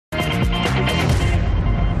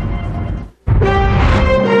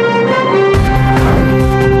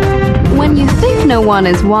no one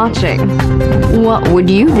is watching, what would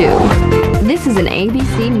you do? This is an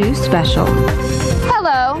ABC News special.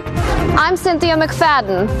 Hello, I'm Cynthia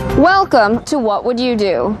McFadden. Welcome to What Would You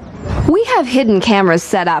Do? We have hidden cameras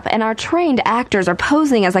set up, and our trained actors are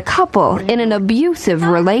posing as a couple in an abusive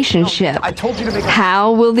relationship.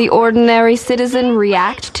 How will the ordinary citizen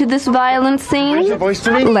react to this violent scene?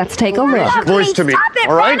 Let's take a look. Voice to me,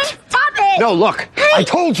 all right? Stop it! No, look, I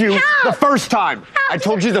told you the first time. I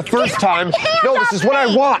told you the first time. No, this is what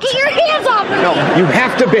I want. Get your hands off me! No, you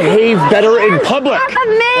have to behave better in public. Off of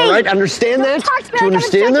me! All right, understand that? Do you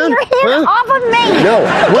understand that? Your hands off of me! No,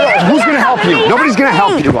 who's going to help you? Nobody's going to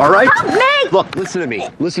help you, all right? Help me! Look, listen to me.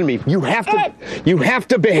 Listen to me. You have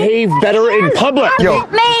to behave better in public. Yo,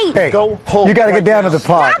 me! Hey, go home. You gotta get down to the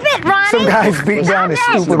park. Stop it, Ronnie! Some guy's beating down this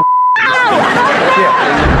stupid.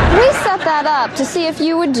 We set that up to see if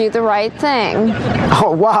you would do the right thing.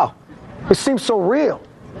 Oh wow, it seems so real.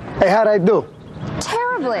 Hey, how'd I do?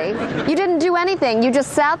 Terribly. You didn't do anything. You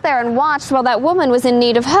just sat there and watched while that woman was in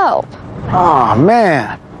need of help. Oh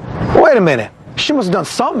man, wait a minute. She must have done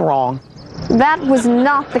something wrong. That was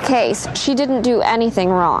not the case. She didn't do anything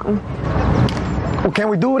wrong. Well, can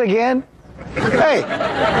we do it again? Hey,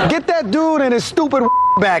 get that dude and his stupid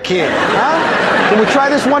back here, huh? Can we try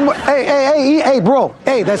this one more? Hey, bro.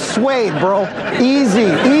 Hey, that's suede, bro. Easy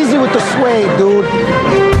with the suede, dude.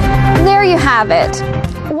 There you have it.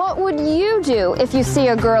 What would you do if you see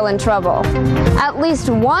a girl in trouble? At least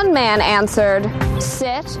one man answered,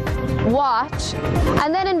 sit, watch,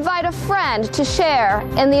 and then invite a friend to share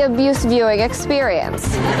in the abuse viewing experience.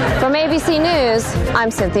 From ABC News,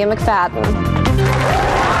 I'm Cynthia McFadden.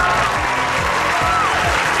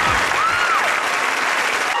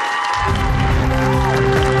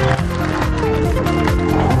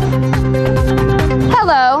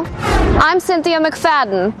 Hello, I'm Cynthia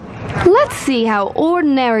McFadden. Let's see how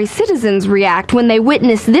ordinary citizens react when they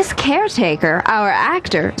witness this caretaker, our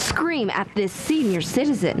actor, scream at this senior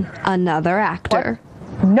citizen, another actor.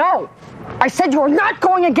 What? No! I said you are not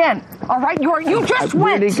going again! Alright, you just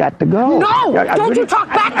went! I really got to go. No! Don't you talk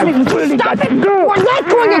back to me! Really Stop got it! to go. You are not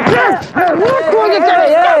going again! You're not going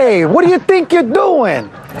again! Hey, what do you think you're doing?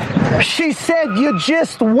 She said you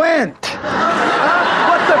just went.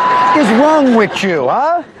 What the is wrong with you,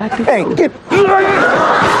 huh? Hey, get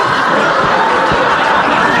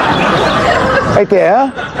right there,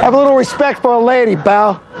 huh? Have a little respect for a lady,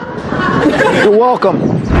 pal. You're welcome.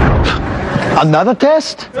 Another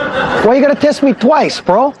test? Why you gotta test me twice,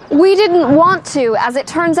 bro? We didn't want to. As it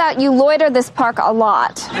turns out, you loiter this park a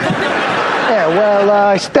lot. Yeah, well,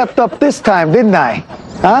 I stepped up this time, didn't I?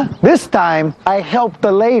 Huh? This time, I helped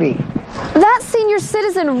the lady. That senior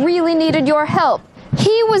citizen really needed your help.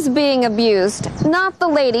 He was being abused, not the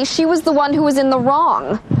lady. She was the one who was in the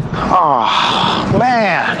wrong. Oh,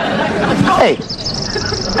 man. Hey,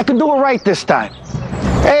 I can do it right this time.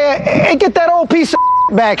 Hey, get that old piece of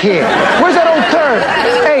back here. Where's that old turd?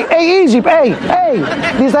 Hey, easy. Hey,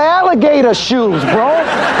 these are alligator shoes, bro.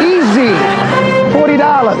 Easy.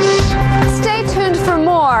 $40. Stay tuned for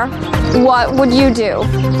more. What would you do?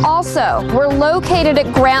 Also, we're located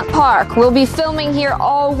at Grant Park. We'll be filming here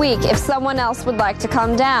all week if someone else would like to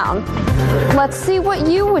come down. Let's see what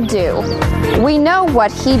you would do. We know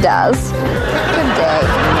what he does. Good day.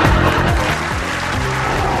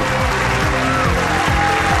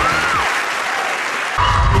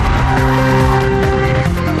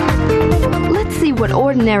 See what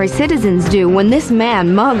ordinary citizens do when this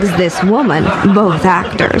man mugs this woman, both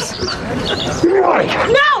actors. Give me your money.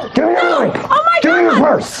 No! Give me your money. Oh my Give me your God!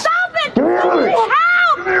 purse. Stop it! Give me your money.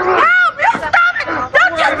 Help! Help! You stop it!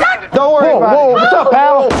 Don't you touch me! Don't worry about it. What's up,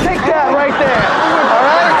 pal? Take that right there. All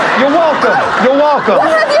right? You're welcome. You're welcome.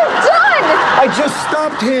 What have you done? I just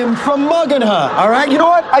stopped him from mugging her. All right? You know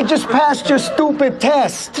what? I just passed your stupid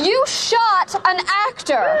test. You shot an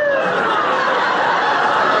actor.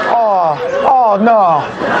 Oh, no.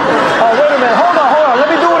 Oh, wait a minute. Hold on. Let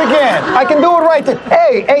me do it again. I can do it right there.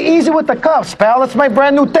 Hey, easy with the cuffs, pal. That's my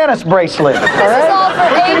brand new tennis bracelet. All This is all for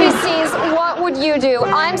ABC's What Would You Do?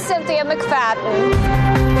 I'm Cynthia McFadden.